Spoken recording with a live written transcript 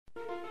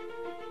Have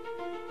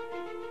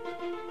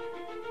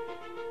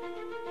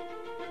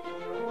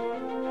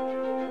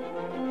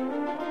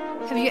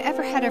you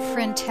ever had a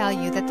friend tell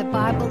you that the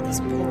Bible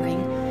is boring,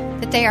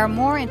 that they are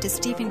more into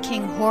Stephen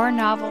King horror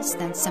novels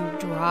than some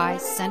dry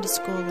Sunday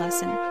school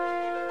lesson?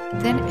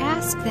 Then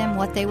ask them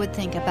what they would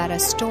think about a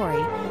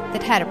story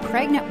that had a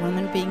pregnant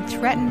woman being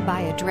threatened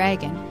by a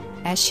dragon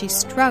as she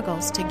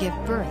struggles to give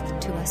birth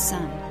to a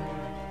son.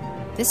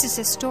 This is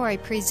a story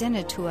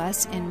presented to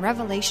us in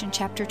Revelation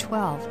chapter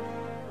 12.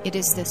 It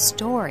is the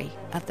story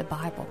of the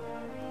Bible.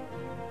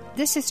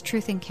 This is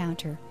Truth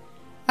Encounter,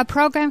 a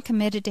program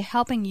committed to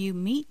helping you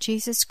meet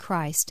Jesus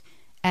Christ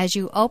as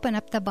you open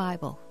up the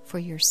Bible for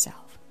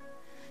yourself.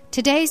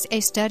 Today's a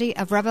study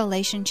of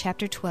Revelation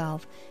chapter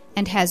 12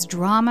 and has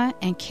drama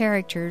and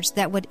characters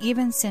that would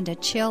even send a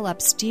chill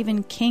up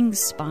Stephen King's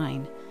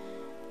spine.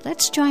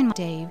 Let's join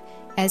Dave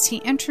as he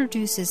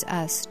introduces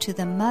us to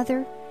the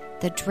mother,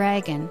 the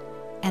dragon,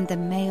 and the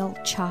male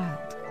child.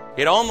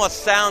 It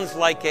almost sounds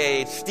like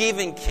a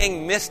Stephen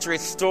King mystery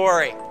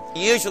story.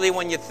 Usually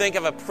when you think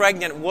of a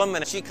pregnant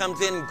woman, she comes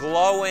in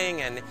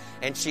glowing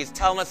and she's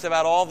telling us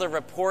about all the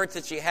reports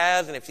that she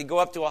has. And if you go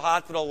up to a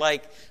hospital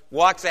like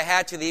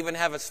Waxahachie, they even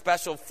have a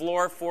special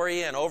floor for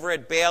you. And over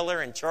at Baylor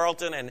and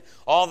Charlton and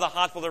all the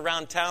hospitals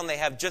around town, they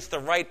have just the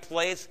right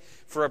place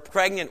for a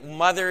pregnant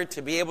mother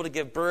to be able to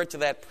give birth to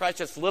that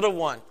precious little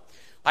one.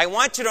 I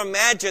want you to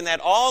imagine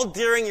that all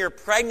during your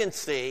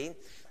pregnancy,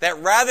 that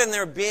rather than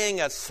there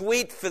being a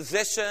sweet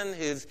physician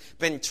who's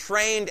been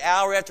trained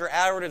hour after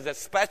hour as a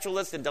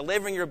specialist in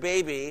delivering your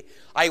baby,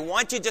 I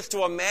want you just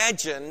to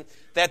imagine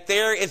that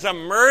there is a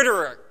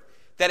murderer,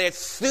 that as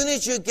soon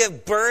as you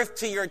give birth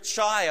to your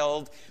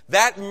child,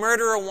 that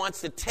murderer wants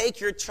to take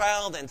your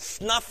child and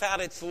snuff out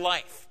its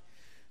life.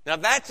 Now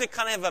that's a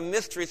kind of a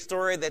mystery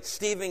story that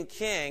Stephen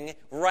King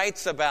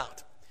writes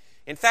about.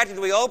 In fact, as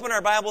we open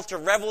our Bibles to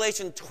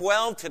Revelation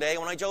 12 today,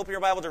 when I open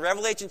your Bible to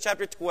Revelation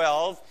chapter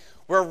 12,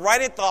 we're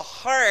right at the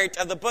heart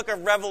of the book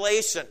of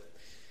Revelation.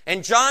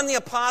 And John the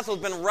Apostle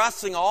has been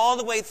wrestling all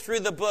the way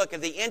through the book.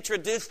 As he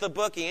introduced the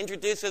book, he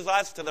introduces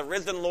us to the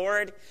risen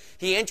Lord.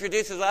 He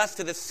introduces us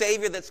to the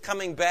Savior that's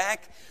coming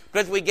back.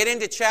 But as we get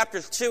into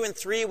chapters 2 and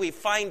 3, we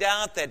find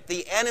out that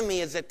the enemy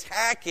is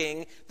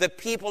attacking the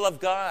people of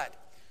God.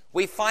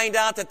 We find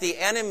out that the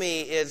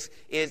enemy is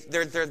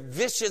there's a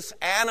vicious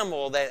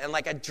animal and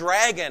like a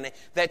dragon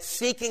that's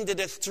seeking to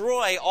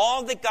destroy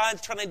all that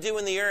God's trying to do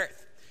in the earth.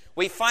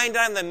 We find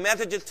out in the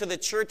messages to the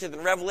churches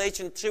in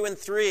Revelation 2 and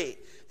 3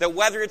 that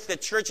whether it's the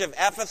church of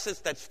Ephesus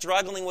that's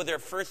struggling with their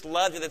first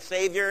love to the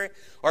Savior,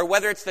 or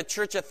whether it's the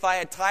church of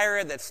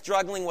Thyatira that's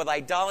struggling with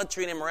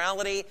idolatry and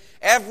immorality,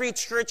 every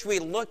church we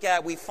look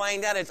at, we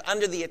find out is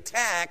under the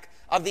attack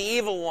of the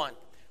evil one.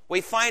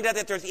 We find out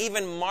that there's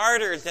even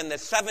martyrs in the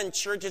 7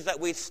 churches that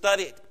we've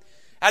studied.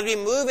 As we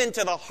move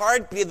into the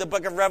heartbeat of the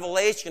book of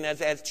Revelation,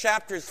 as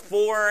chapters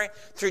 4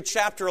 through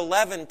chapter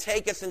 11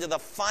 take us into the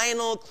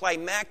final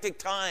climactic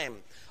time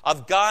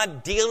of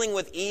God dealing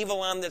with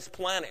evil on this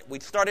planet. We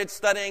started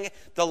studying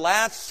the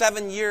last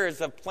 7 years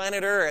of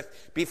planet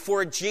Earth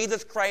before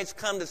Jesus Christ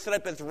come to set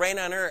up his reign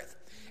on earth.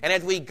 And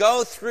as we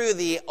go through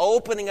the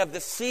opening of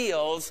the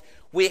seals,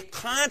 we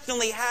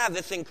constantly have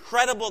this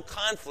incredible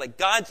conflict.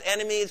 God's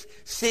enemies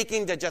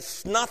seeking to just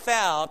snuff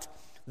out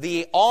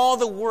all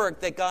the work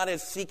that God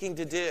is seeking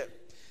to do.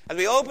 As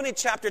we open in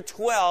chapter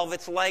 12,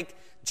 it's like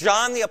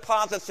John the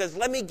Apostle says,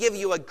 let me give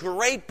you a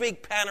great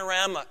big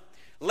panorama.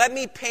 Let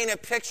me paint a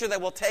picture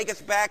that will take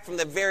us back from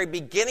the very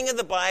beginning of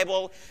the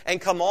Bible and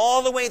come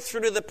all the way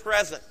through to the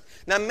present.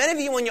 Now, many of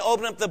you, when you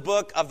open up the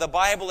book of the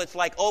Bible, it's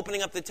like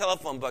opening up the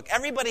telephone book.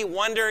 Everybody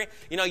wonder,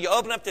 you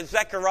open up to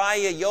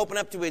Zechariah, you open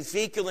up to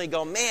Ezekiel, and you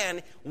go,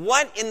 man,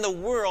 what in the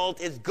world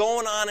is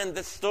going on in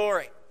this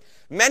story?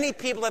 Many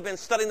people have been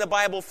studying the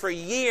Bible for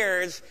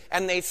years,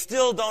 and they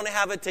still don't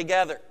have it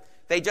together.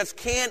 They just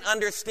can't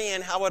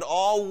understand how it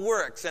all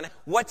works and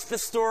what's the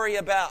story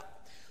about.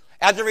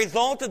 As a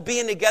result of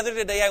being together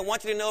today, I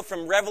want you to know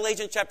from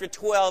Revelation chapter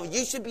 12,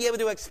 you should be able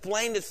to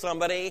explain to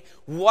somebody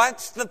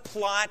what's the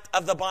plot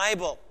of the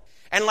Bible.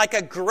 And like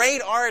a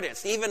great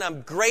artist, even a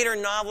greater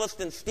novelist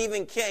than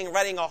Stephen King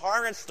writing a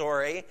horror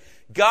story,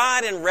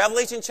 God in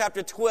Revelation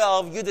chapter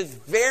 12 uses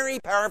very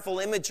powerful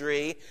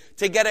imagery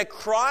to get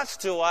across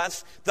to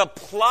us the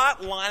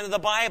plot line of the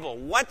Bible.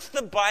 What's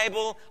the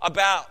Bible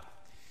about?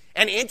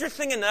 And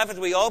interesting enough, as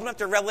we open up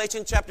to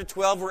Revelation chapter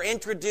 12, we're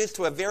introduced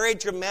to a very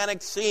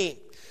dramatic scene.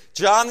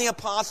 John the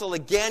Apostle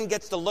again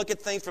gets to look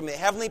at things from a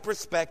heavenly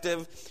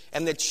perspective,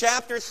 and the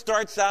chapter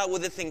starts out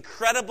with this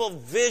incredible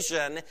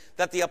vision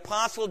that the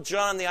Apostle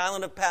John on the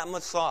island of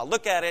Patmos saw.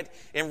 Look at it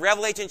in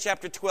Revelation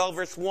chapter 12,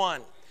 verse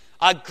 1.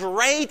 A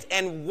great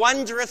and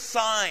wondrous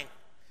sign.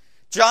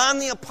 John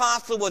the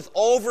Apostle was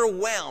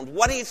overwhelmed.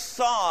 What he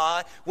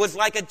saw was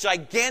like a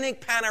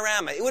gigantic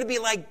panorama. It would be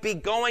like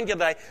going to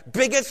the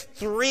biggest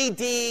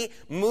 3D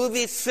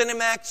movie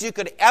Cinemax you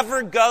could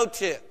ever go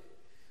to.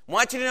 I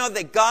want you to know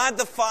that God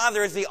the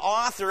Father is the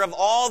author of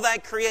all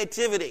that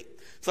creativity.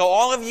 So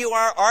all of you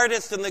are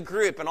artists in the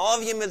group, and all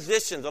of you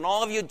musicians, and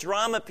all of you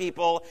drama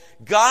people,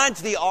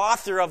 God's the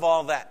author of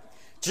all that.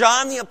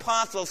 John the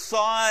Apostle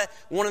saw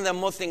one of the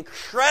most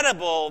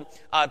incredible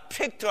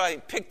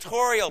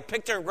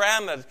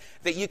pictogrammas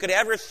that you could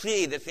ever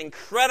see, this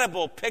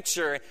incredible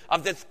picture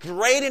of this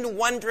great and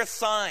wondrous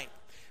sign.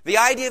 The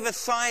idea of a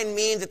sign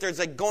means that there's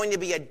going to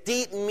be a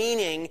deep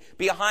meaning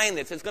behind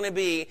this. It's going to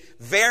be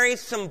very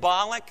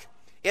symbolic.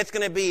 It's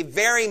going to be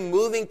very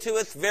moving to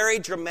us, very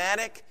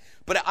dramatic.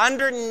 But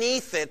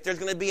underneath it, there's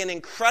going to be an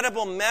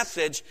incredible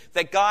message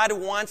that God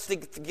wants to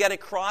get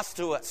across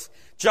to us.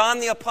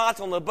 John the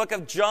Apostle in the book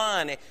of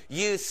John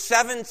used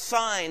 7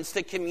 signs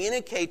to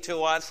communicate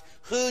to us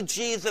who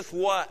Jesus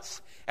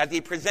was, as he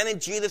presented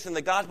Jesus in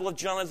the Gospel of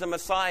John as the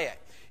Messiah.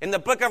 In the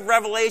book of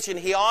Revelation,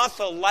 he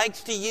also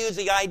likes to use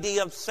the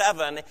idea of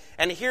 7.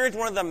 And here's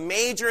one of the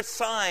major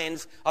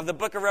signs of the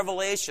book of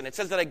Revelation. It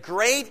says that a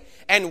great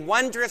and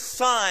wondrous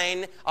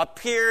sign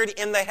appeared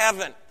in the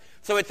heaven.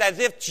 So it's as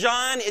if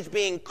John is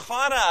being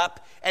caught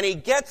up and he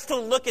gets to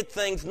look at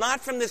things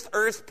not from this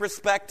earth's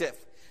perspective,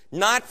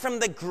 not from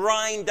the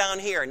grind down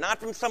here, not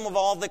from some of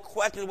all the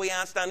questions we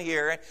ask down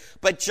here,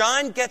 but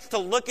John gets to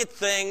look at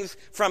things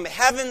from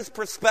heaven's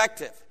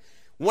perspective.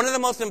 One of the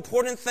most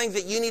important things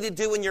that you need to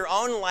do in your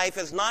own life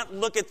is not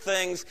look at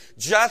things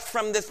just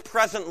from this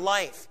present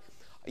life.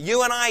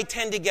 You and I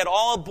tend to get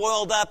all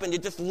boiled up into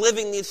just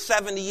living these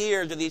 70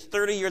 years or these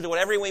 30 years or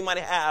whatever we might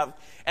have,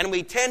 and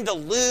we tend to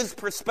lose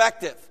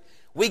perspective.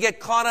 We get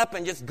caught up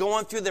in just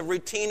going through the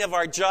routine of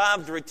our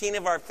jobs, the routine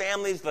of our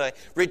families, the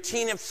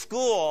routine of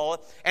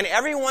school. And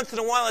every once in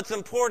a while, it's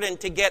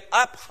important to get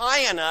up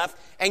high enough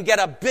and get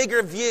a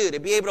bigger view, to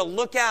be able to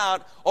look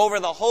out over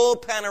the whole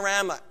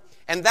panorama.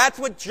 And that's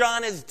what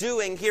John is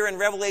doing here in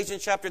Revelation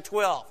chapter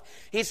 12.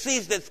 He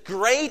sees this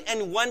great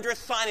and wondrous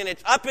sign, and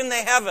it's up in the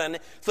heaven,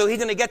 so he's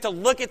going to get to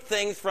look at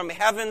things from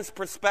heaven's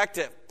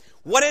perspective.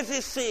 What does he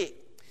see?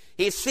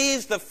 He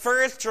sees the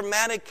first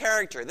dramatic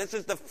character. This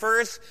is the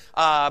first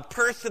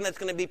person that's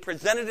going to be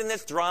presented in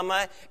this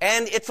drama,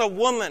 and it's a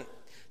woman.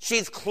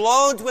 She's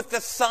clothed with the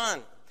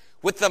sun,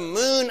 with the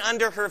moon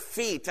under her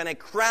feet, and a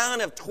crown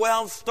of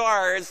 12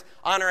 stars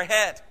on her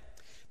head.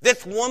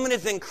 This woman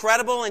is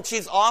incredible, and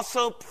she's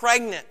also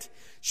pregnant.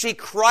 She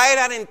cried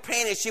out in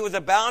pain as she was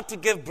about to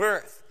give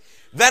birth.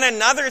 Then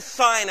another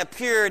sign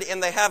appeared in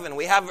the heaven.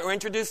 We're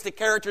introduced to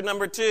character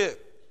number 2.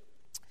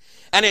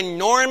 An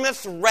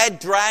enormous red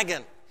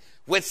dragon,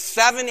 with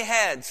 7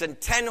 heads and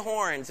 10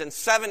 horns, and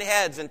 7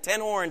 heads and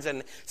 10 horns,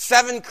 and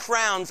 7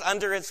 crowns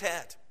under his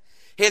head.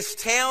 His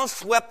tail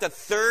swept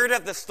 1/3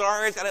 of the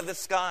stars out of the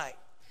sky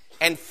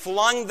and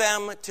flung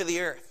them to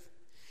the earth.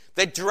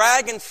 The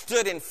dragon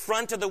stood in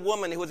front of the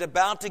woman who was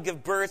about to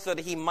give birth so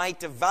that he might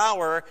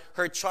devour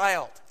her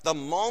child. The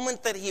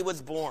moment that he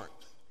was born,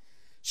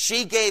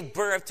 she gave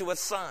birth to a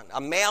son, a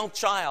male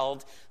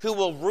child, who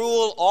will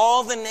rule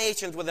all the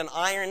nations with an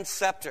iron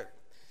scepter.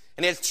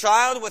 And his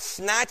child was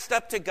snatched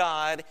up to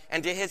God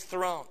and to his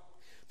throne.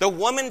 The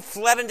woman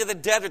fled into the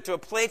desert to a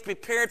place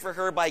prepared for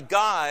her by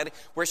God,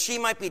 where she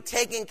might be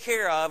taken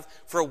care of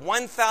for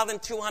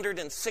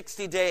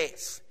 1,260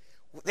 days.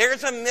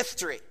 There's a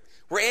mystery.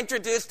 We're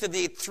introduced to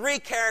the 3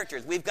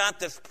 characters. We've got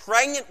this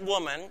pregnant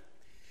woman,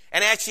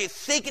 and as she's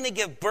seeking to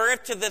give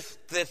birth to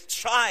this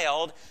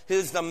child,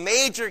 who's the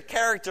major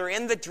character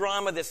in the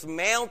drama, this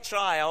male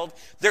child,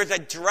 there's a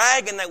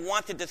dragon that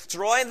wants to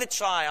destroy the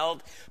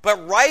child.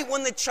 But right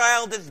when the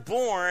child is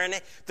born,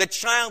 the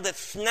child is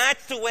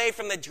snatched away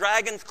from the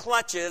dragon's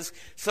clutches.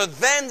 So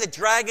then the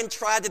dragon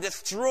tried to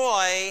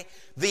destroy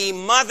the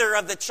mother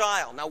of the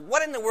child. Now,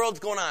 what in the world's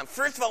going on?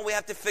 First of all, we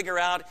have to figure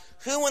out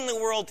who in the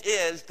world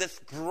is this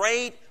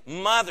great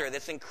mother,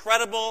 this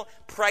incredible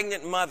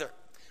pregnant mother.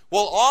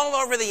 Well, all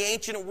over the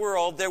ancient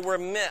world, there were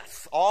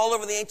myths all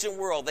over the ancient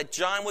world that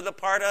John was a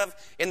part of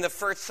in the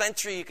 1st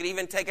century. You could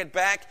even take it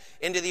back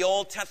into the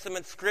Old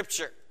Testament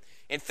scripture.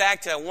 In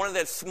fact, one of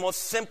the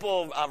most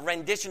simple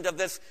renditions of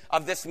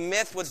this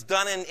myth was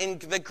done in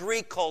the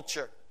Greek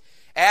culture.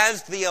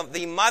 As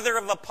the mother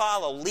of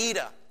Apollo,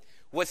 Leda,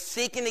 was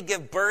seeking to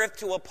give birth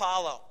to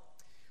Apollo,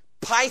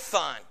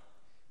 Python,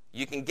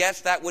 you can guess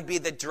that would be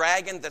the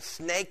dragon, the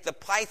snake, the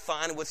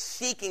python, was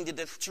seeking to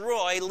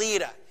destroy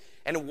Leda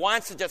and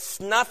wants to just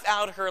snuff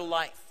out her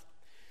life.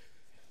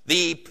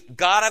 The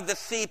god of the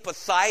sea,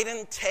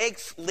 Poseidon,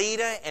 takes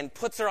Leda and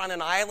puts her on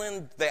an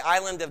island, the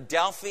island of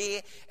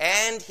Delphi,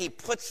 and he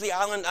puts the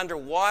island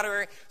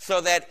underwater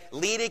so that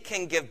Leda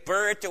can give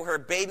birth to her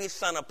baby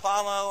son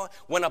Apollo.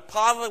 When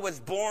Apollo was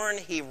born,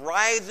 he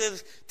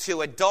rises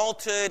to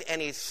adulthood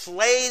and he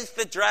slays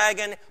the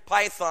dragon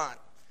Python.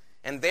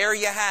 And there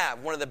you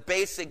have one of the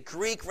basic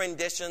Greek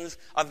renditions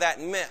of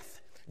that myth.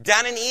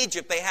 Down in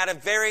Egypt, they had a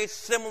very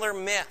similar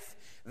myth.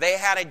 They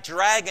had a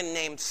dragon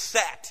named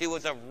Set, who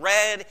was a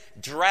red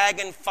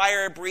dragon,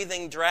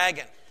 fire-breathing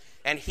dragon.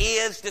 And he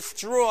is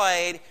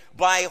destroyed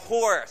by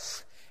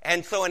Horus.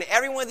 And so in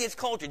every one of these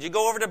cultures, you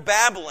go over to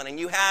Babylon and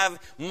you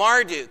have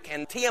Marduk,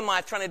 and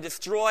Tiamat trying to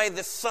destroy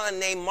this son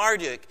named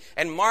Marduk.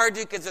 And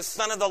Marduk is the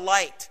son of the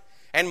light.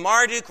 And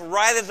Marduk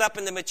rises up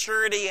into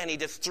maturity, and he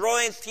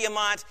destroys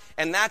Tiamat,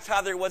 and that's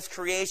how there was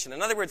creation.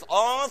 In other words,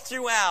 all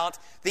throughout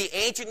the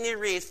ancient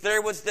Near East,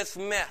 there was this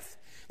myth.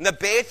 And the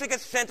basic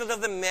essentials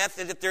of the myth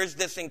is that there's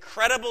this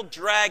incredible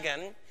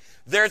dragon.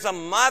 There's a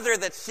mother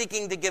that's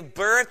seeking to give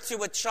birth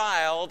to a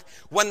child.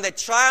 When the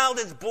child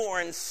is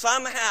born,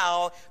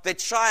 somehow the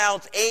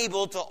child's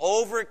able to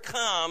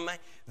overcome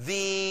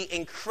the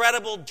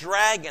incredible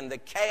dragon, the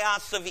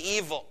chaos of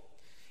evil.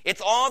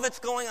 It's all that's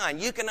going on.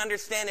 You can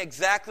understand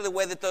exactly the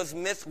way that those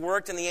myths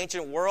worked in the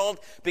ancient world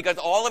because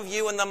all of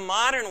you in the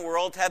modern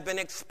world have been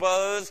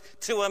exposed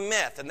to a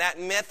myth. And that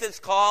myth is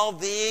called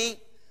the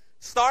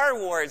Star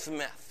Wars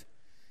myth.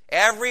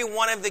 Every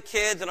one of the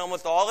kids and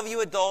almost all of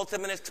you adults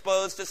have been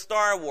exposed to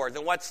Star Wars.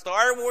 And what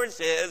Star Wars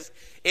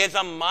is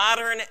a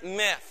modern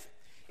myth.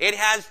 It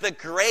has the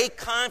great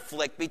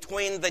conflict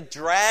between the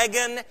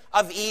dragon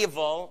of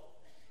evil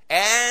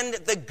and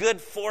the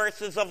good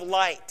forces of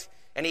light.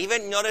 And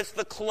even notice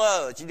the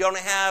clothes.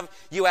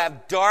 You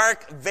have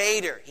Dark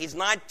Vader. He's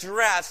not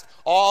dressed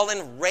all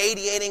in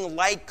radiating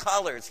light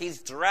colors.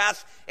 He's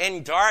dressed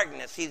in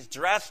darkness. He's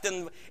dressed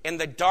in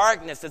the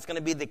darkness that's going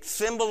to be the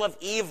symbol of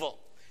evil.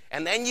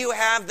 And then you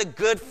have the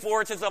good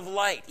forces of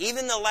light.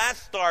 Even the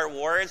last Star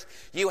Wars,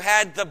 you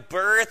had the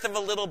birth of a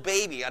little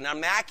baby, an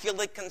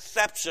immaculate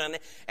conception.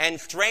 And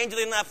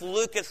strangely enough,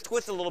 Lucas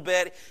twists a little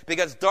bit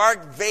because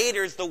Darth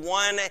Vader's the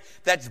one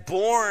that's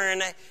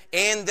born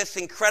in this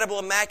incredible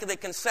immaculate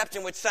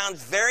conception, which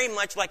sounds very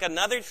much like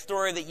another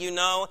story that you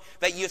know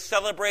that you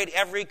celebrate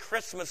every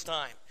Christmas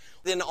time.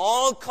 In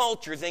all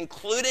cultures,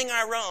 including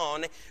our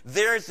own,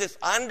 there's this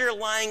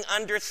underlying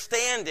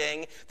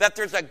understanding that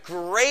there's a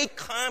great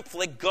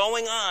conflict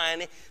going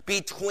on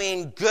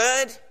between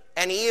good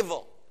and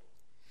evil.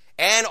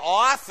 And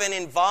often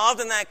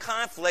involved in that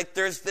conflict,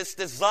 there's this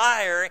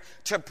desire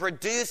to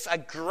produce a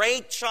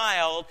great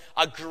child,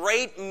 a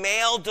great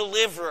male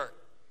deliverer.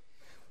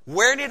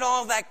 Where did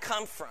all that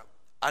come from?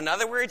 In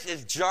other words,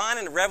 is John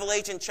in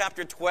Revelation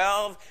chapter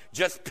 12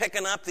 just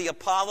picking up the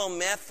Apollo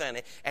myth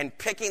and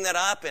picking that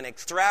up and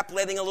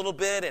extrapolating a little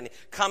bit and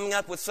coming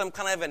up with some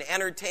kind of an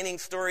entertaining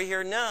story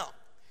here? No.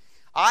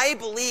 I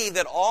believe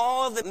that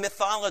all of the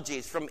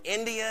mythologies from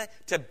India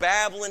to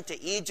Babylon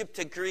to Egypt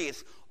to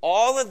Greece,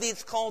 all of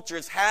these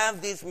cultures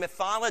have these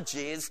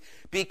mythologies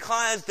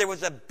because there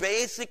was a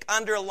basic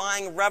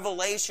underlying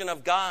revelation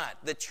of God,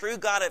 the true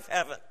God of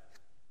heaven.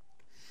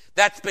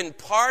 That's been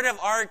part of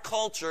our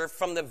culture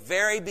from the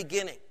very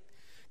beginning.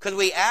 Because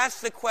we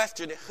ask the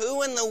question,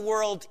 who in the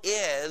world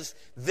is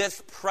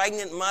this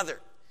pregnant mother?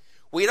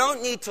 We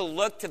don't need to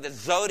look to the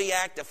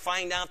zodiac to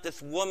find out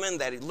this woman,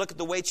 that look at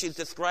the way she's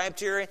described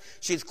here.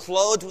 She's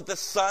clothed with the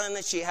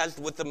sun, she has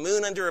with the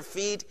moon under her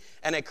feet,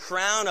 and a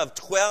crown of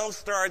 12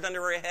 stars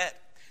under her head.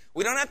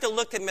 We don't have to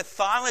look at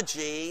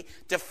mythology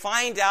to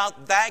find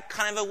out that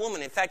kind of a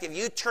woman. In fact, if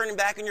you turn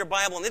back in your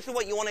Bible, and this is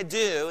what you want to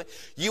do,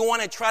 you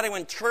want to try to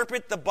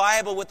interpret the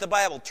Bible with the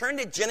Bible. Turn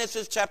to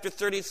Genesis chapter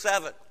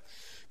 37.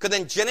 Because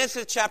in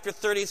Genesis chapter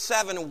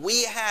 37,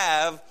 we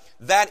have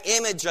that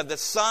image of the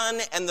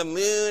sun and the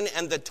moon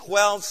and the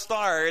 12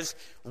 stars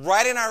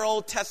right in our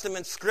Old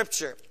Testament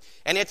scripture.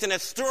 And it's in a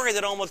story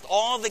that almost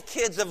all the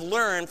kids have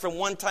learned from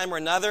one time or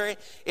another.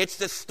 It's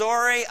the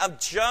story of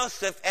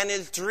Joseph and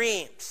his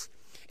dreams.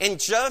 In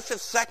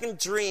Joseph's second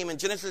dream, in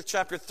Genesis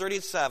chapter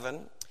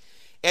 37,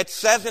 it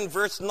says in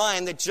verse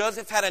 9 that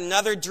Joseph had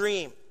another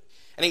dream.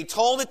 And he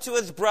told it to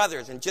his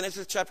brothers in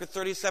Genesis chapter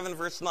 37,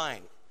 verse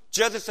 9.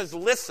 Joseph says,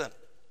 listen,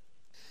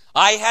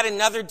 I had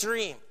another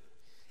dream.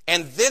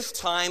 And this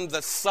time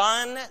the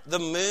sun, the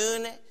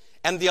moon,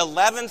 and the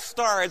 11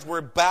 stars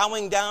were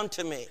bowing down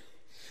to me.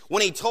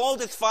 When he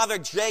told his father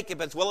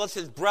Jacob as well as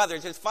his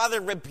brothers, his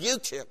father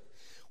rebuked him.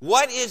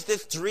 What is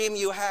this dream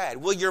you had?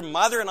 Will your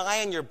mother and I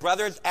and your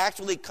brothers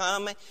actually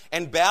come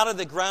and bow to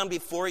the ground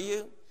before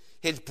you?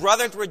 His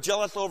brothers were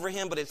jealous over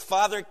him, but his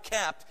father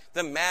kept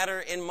the matter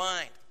in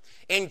mind.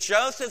 In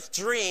Joseph's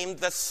dream,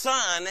 the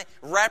sun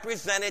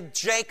represented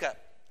Jacob.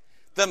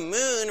 The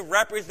moon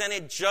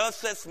represented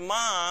Joseph's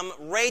mom,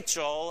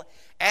 Rachel,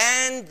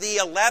 and the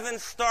 11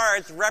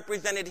 stars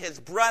represented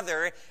his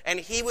brother, and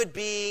he would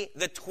be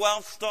the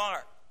 12th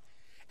star.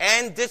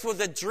 And this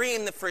was a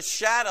dream that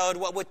foreshadowed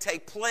what would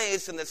take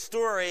place in the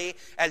story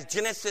as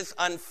Genesis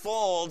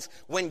unfolds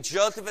when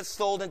Joseph is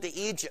sold into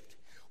Egypt.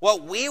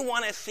 What we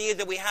want to see is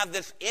that we have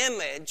this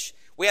image,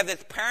 we have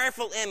this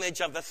powerful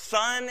image of the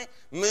sun,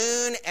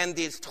 moon, and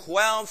these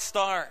 12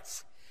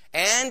 stars.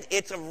 And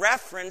it's a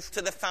reference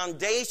to the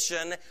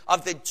foundation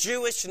of the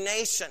Jewish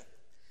nation.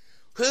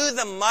 Who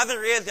the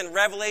mother is in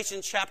Revelation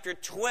chapter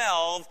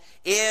 12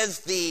 is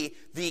the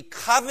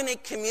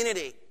covenant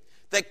community.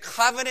 The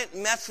covenant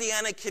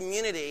messianic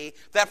community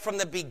that from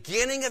the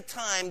beginning of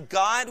time,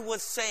 God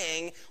was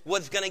saying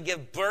was going to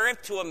give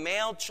birth to a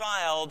male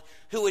child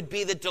who would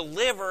be the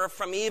deliverer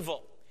from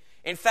evil.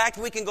 In fact,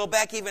 we can go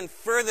back even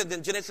further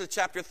than Genesis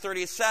chapter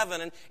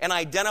 37 and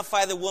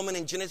identify the woman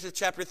in Genesis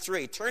chapter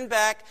 3. Turn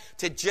back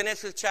to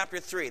Genesis chapter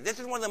 3. This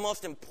is one of the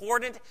most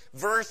important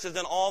verses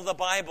in all the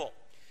Bible.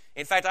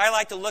 In fact, I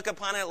like to look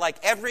upon it like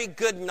every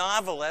good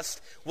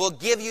novelist will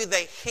give you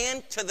the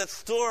hint to the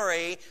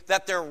story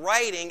that they're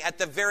writing at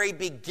the very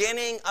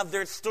beginning of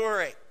their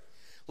story.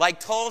 Like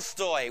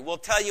Tolstoy will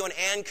tell you in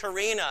Anne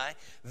Karenina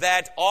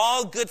that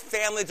all good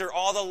families are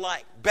all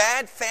alike.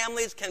 Bad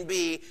families can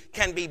be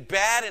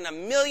bad in a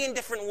million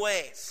different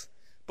ways,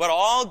 but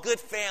all good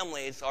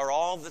families are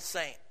all the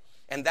same.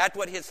 And that's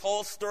what his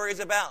whole story is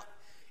about.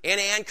 In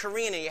Anne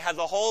Karenina, he has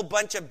a whole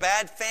bunch of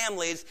bad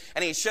families,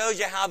 and he shows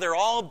you how they're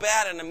all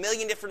bad in a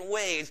million different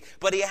ways,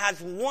 but he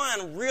has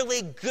one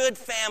really good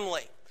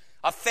family.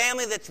 A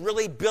family that's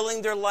really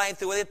building their life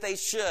the way that they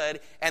should,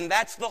 and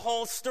that's the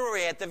whole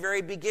story at the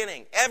very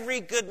beginning. Every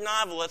good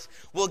novelist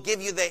will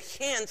give you the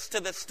hints to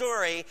the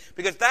story,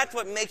 because that's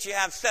what makes you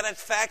have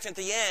satisfaction at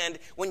the end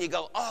when you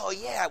go, oh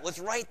yeah, it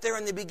was right there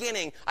in the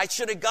beginning. I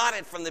should have got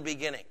it from the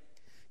beginning.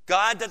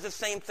 God does the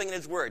same thing in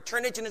his word.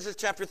 Turn to Genesis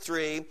chapter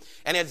 3,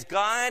 and as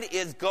God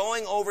is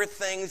going over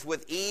things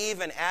with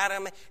Eve and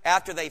Adam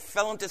after they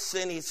fell into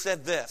sin, he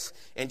said this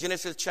in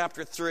Genesis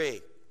chapter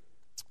 3.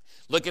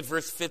 Look at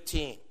verse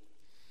 15.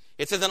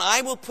 It says, and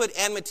I will put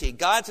enmity.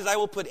 God says, I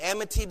will put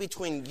enmity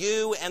between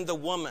you and the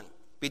woman,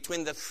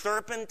 between the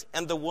serpent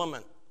and the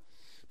woman,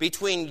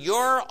 between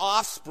your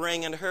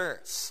offspring and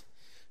hers.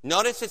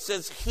 Notice it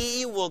says,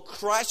 he will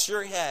crush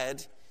your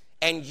head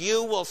and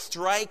you will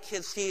strike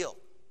his heel.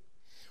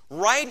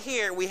 Right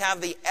here we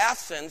have the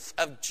essence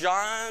of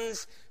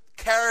John's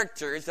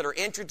characters that are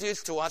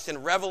introduced to us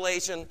in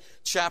Revelation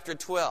chapter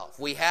 12.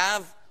 We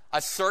have a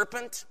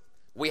serpent,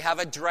 we have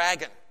a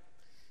dragon.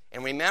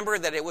 And remember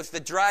that it was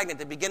the dragon at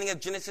the beginning of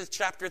Genesis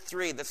chapter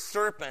 3, the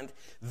serpent,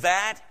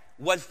 that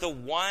was the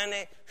one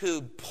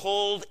who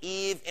pulled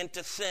Eve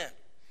into sin.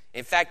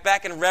 In fact,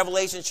 back in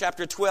Revelation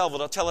chapter 12,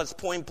 it'll tell us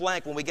point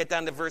blank when we get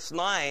down to verse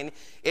 9,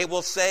 it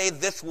will say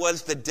this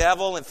was the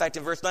devil. In fact,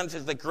 in verse 9 it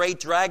says the great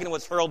dragon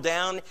was hurled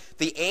down,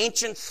 the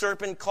ancient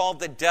serpent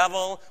called the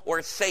devil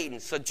or Satan.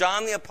 So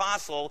John the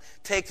Apostle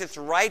takes us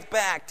right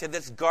back to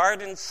this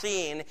garden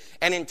scene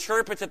and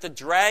interprets that the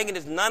dragon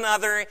is none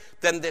other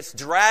than this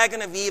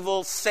dragon of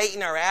evil,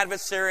 Satan, our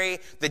adversary,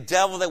 the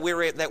devil that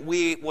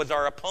was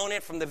our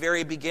opponent from the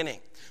very beginning.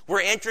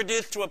 We're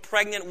introduced to a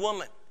pregnant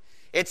woman.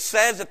 It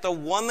says that the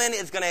woman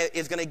is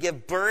going to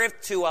give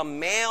birth to a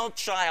male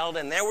child,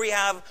 and there we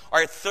have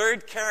our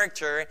third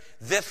character,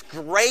 this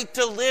great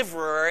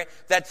deliverer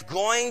that's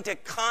going to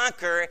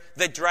conquer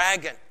the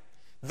dragon.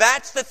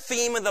 That's the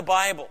theme of the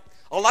Bible.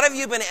 A lot of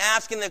you have been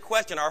asking the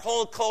question, our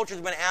whole culture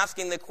has been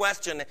asking the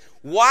question,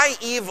 why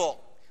evil?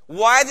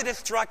 Why the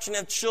destruction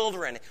of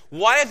children?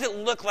 Why does it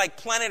look like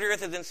planet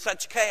Earth is in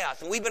such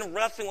chaos? And we've been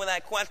wrestling with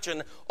that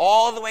question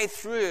all the way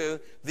through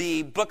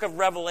the book of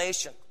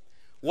Revelation.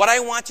 What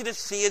I want you to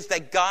see is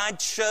that God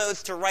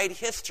chose to write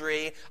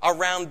history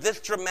around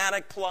this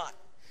dramatic plot.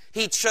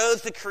 He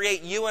chose to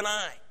create you and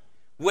I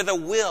with a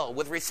will,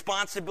 with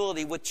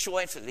responsibility, with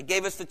choices. He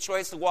gave us the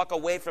choice to walk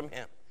away from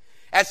him.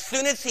 As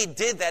soon as he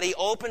did that, he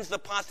opens the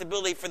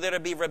possibility for there to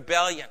be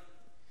rebellion.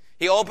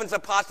 He opens the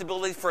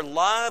possibility for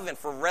love and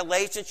for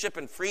relationship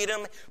and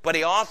freedom, but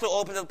he also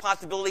opens the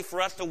possibility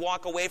for us to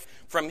walk away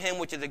from him,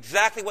 which is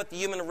exactly what the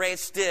human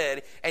race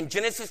did. And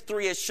Genesis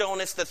 3 has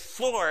shown us the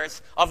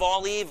source of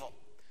all evil.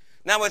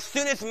 Now, as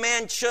soon as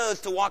man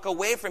chose to walk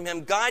away from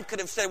him, God could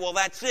have said, well,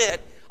 that's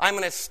it. I'm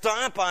going to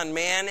stomp on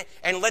man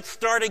and let's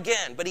start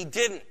again. But he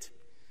didn't.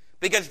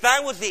 Because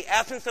that was the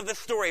essence of the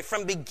story.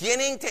 From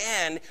beginning to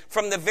end,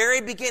 from the very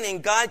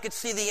beginning, God could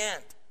see the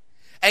end.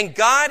 And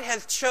God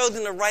has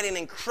chosen to write an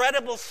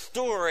incredible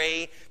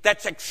story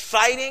that's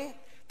exciting,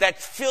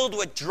 that's filled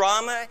with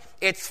drama.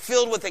 It's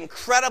filled with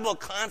incredible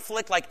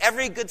conflict like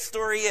every good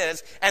story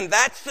is. And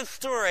that's the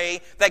story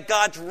that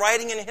God's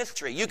writing in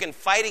history. You can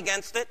fight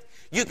against it.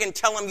 You can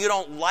tell him you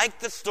don't like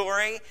the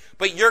story,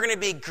 but you're going to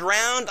be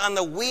ground on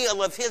the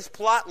wheel of his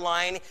plot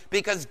line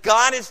because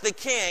God is the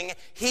king.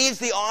 He's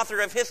the author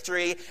of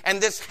history, and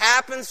this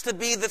happens to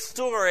be the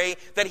story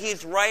that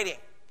he's writing.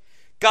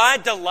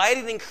 God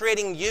delighted in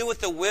creating you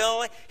with a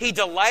will. He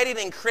delighted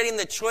in creating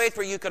the choice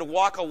where you could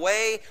walk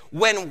away.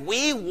 When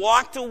we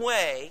walked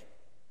away,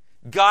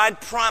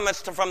 God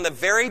promised from the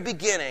very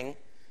beginning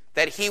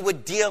that he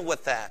would deal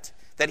with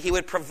that he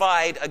would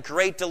provide a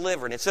great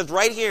deliverance. It says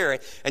right here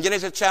in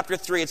Genesis chapter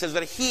 3, it says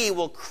that he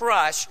will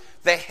crush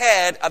the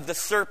head of the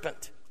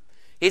serpent.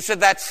 He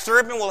said that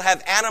serpent will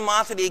have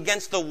animosity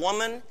against the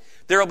woman.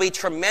 There will be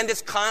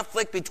tremendous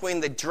conflict between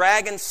the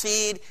dragon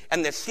seed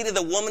and the seed of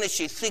the woman as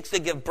she seeks to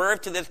give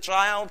birth to this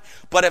child.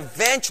 But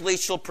eventually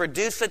she'll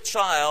produce a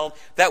child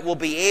that will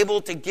be able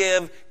to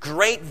give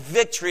great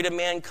victory to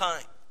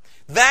mankind.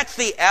 That's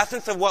the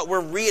essence of what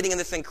we're reading in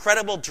this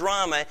incredible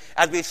drama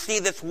as we see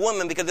this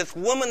woman, because this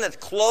woman that's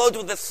clothed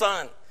with the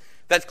sun,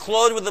 that's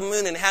clothed with the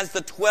moon and has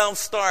the 12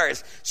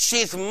 stars,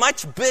 she's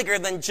much bigger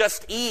than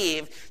just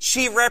Eve.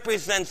 She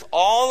represents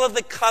all of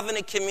the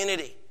covenant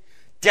community,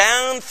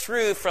 down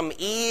through from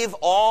Eve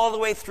all the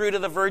way through to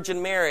the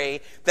Virgin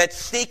Mary, that's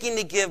seeking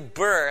to give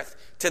birth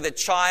to the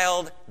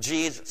child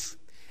Jesus.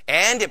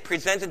 And it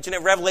presents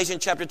in Revelation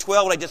chapter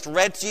 12, what I just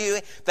read to you,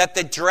 that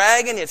the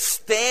dragon is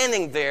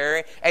standing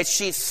there as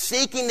she's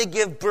seeking to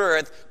give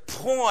birth,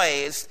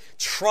 poised,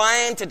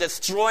 trying to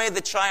destroy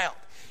the child.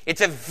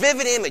 It's a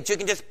vivid image. You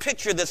can just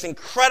picture this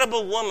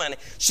incredible woman.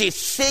 She's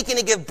seeking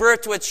to give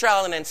birth to a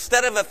child, and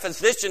instead of a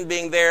physician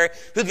being there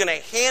who's going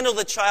to handle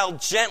the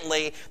child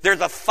gently, there's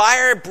a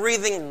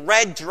fire-breathing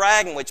red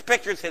dragon, which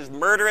pictures his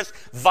murderous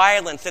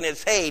violence and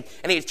his hate,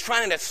 and he's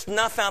trying to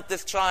snuff out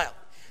this child.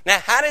 Now,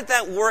 how did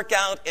that work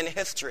out in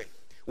history?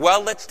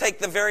 Well, let's take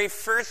the very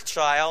first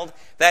child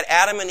that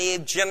Adam and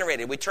Eve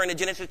generated. We turn to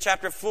Genesis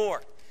chapter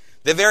 4.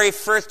 The very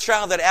first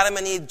child that Adam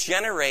and Eve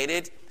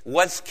generated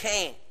was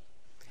Cain.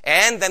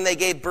 And then they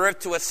gave birth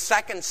to a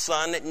second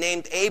son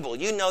named Abel.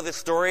 You know the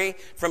story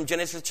from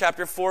Genesis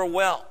chapter 4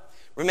 well.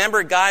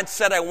 Remember, God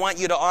said, I want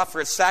you to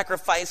offer a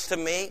sacrifice to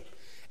me.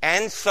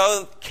 And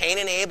so Cain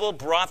and Abel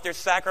brought their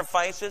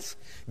sacrifices.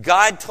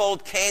 God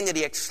told Cain that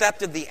he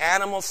accepted the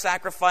animal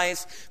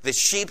sacrifice, the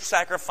sheep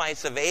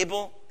sacrifice of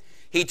Abel.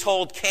 He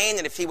told Cain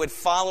that if he would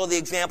follow the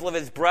example of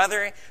his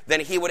brother,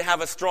 then he would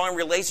have a strong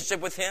relationship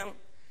with him.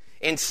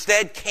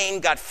 Instead, Cain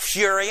got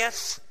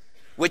furious,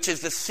 which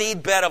is the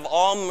seedbed of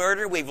all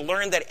murder. We've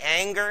learned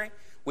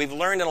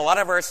in a lot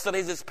of our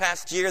studies this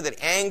past year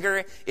that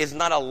anger is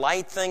not a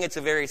light thing, it's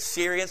a very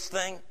serious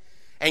thing.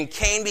 And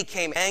Cain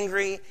became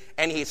angry,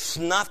 and he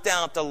snuffed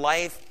out the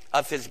life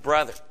of his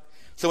brother.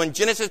 So in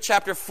Genesis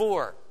chapter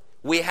 4,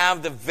 we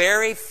have the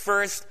very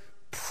first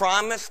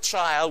promised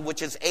child,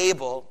 which is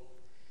Abel,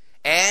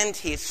 and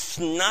he's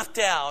snuffed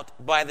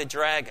out by the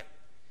dragon.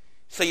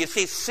 So you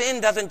see, sin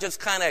doesn't just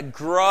kind of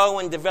grow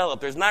and develop.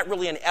 There's not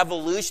really an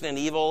evolution in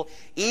evil.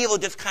 Evil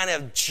just kind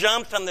of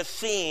jumps on the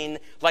scene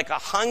like a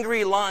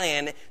hungry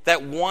lion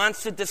that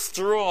wants to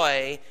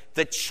destroy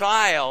the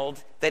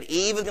child that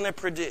Eve is going to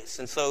produce.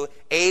 And so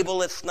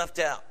Abel is snuffed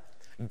out.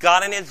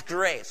 God in his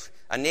grace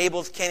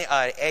enables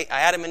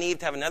Adam and Eve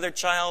to have another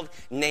child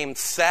named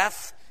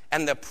Seth,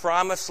 and the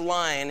promised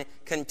line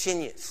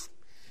continues.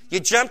 You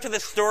jump to the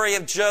story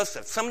of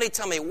Joseph. Somebody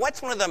tell me,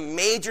 what's one of the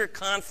major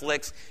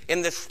conflicts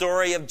in the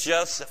story of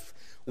Joseph?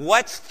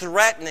 What's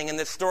threatening in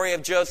the story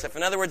of Joseph?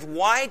 In other words,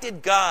 why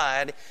did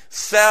God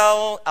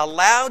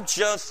allow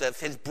Joseph,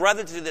 his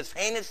brother, to do this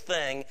heinous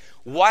thing?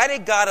 Why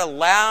did God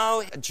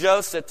allow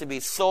Joseph to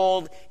be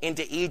sold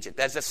into Egypt?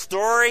 As the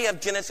story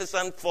of Genesis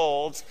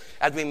unfolds,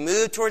 as we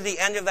move toward the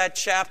end of that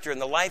chapter in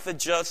the life of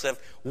Joseph,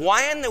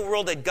 why in the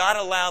world did God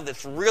allow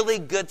this really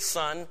good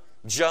son,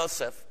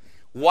 Joseph,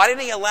 why did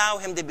he allow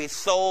him to be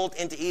sold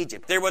into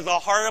Egypt? There was a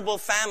horrible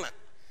famine.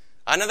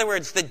 In other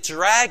words, the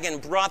dragon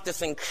brought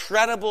this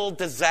incredible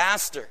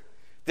disaster,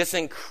 this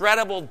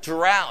incredible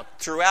drought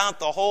throughout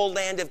the whole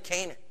land of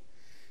Canaan.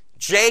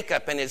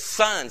 Jacob and his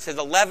sons, his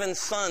 11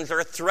 sons,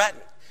 are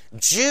threatened.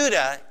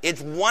 Judah is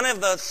one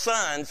of those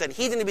sons that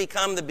he's going to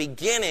become the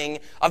beginning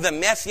of the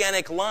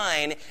messianic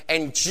line,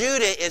 and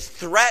Judah is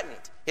threatened.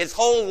 His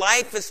whole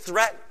life is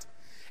threatened.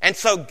 And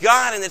so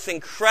God, in this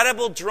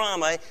incredible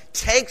drama,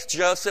 takes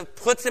Joseph,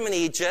 puts him in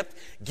Egypt,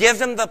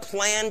 gives him the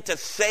plan to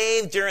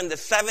save during the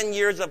 7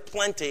 years of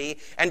plenty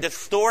and to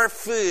store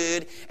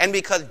food. And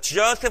because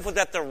Joseph was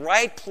at the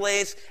right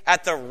place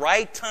at the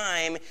right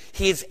time,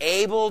 he's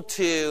able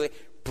to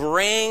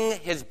bring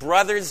his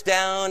brothers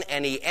down,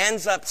 and he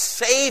ends up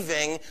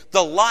saving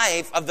the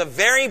life of the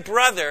very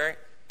brother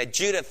that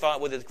Judah thought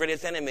was his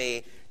greatest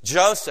enemy,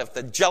 Joseph,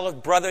 the jealous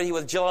brother he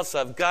was jealous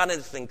of. God, in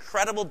this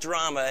incredible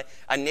drama,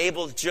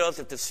 enables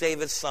Joseph to save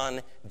his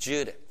son,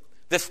 Judah.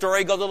 The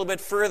story goes a little bit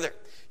further.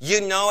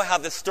 You know how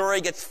the story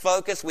gets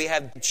focused. We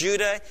have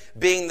Judah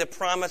being the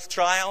promised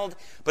child.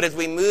 But as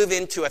we move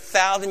into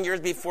 1,000 years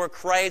before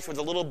Christ, was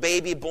a little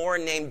baby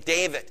born named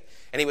David.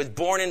 And he was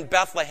born in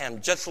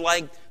Bethlehem, just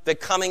like the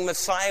coming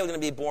Messiah was going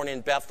to be born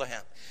in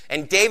Bethlehem.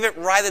 And David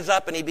rises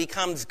up and he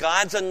becomes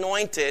God's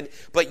anointed.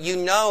 But you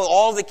know,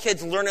 all the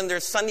kids learn in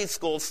their Sunday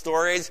school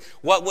stories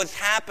what was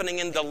happening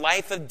in the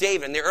life of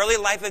David. In the early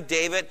life of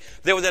David,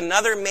 there was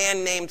another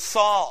man named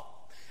Saul.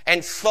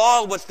 And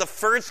Saul was the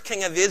first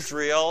king of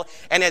Israel.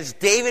 And as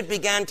David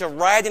began to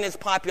rise in his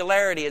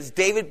popularity, as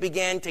David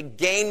began to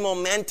gain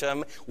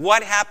momentum,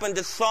 what happened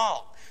to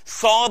Saul?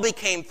 Saul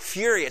became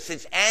furious.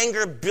 His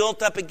anger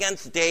built up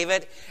against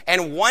David.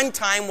 And one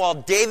time while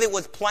David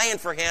was playing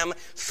for him,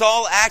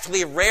 Saul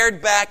actually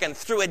reared back and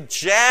threw a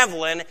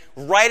javelin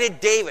right at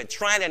David,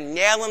 trying to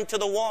nail him to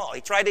the wall.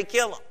 He tried to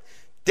kill him.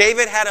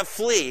 David had to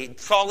flee.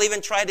 Saul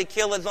even tried to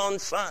kill his own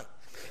son.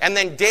 And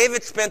then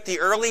David spent the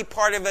early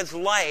part of his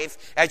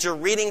life, as you're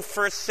reading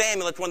 1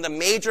 Samuel, it's one of the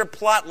major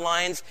plot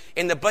lines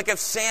in the book of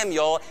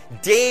Samuel.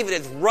 David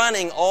is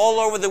running all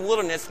over the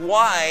wilderness.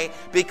 Why?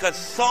 Because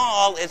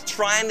Saul is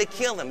trying to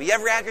kill him. You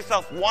ever ask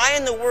yourself, why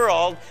in the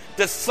world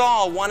does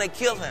Saul want to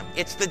kill him?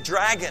 It's the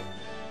dragon.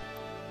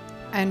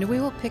 And we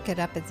will pick it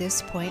up at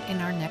this point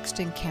in our next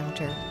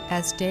encounter,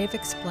 as Dave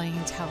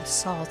explains how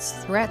Saul's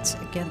threats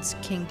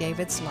against King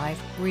David's life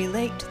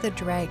relate to the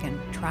dragon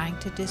trying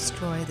to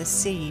destroy the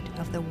seed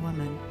of the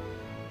woman.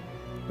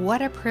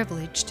 What a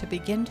privilege to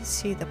begin to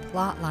see the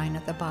plot line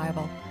of the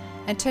Bible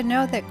and to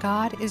know that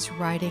God is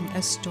writing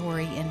a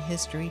story in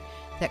history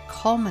that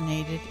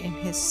culminated in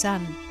His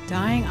Son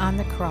dying on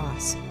the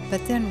cross,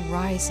 but then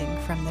rising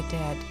from the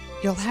dead.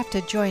 You'll have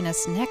to join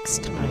us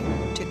next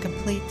time to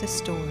complete the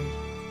story.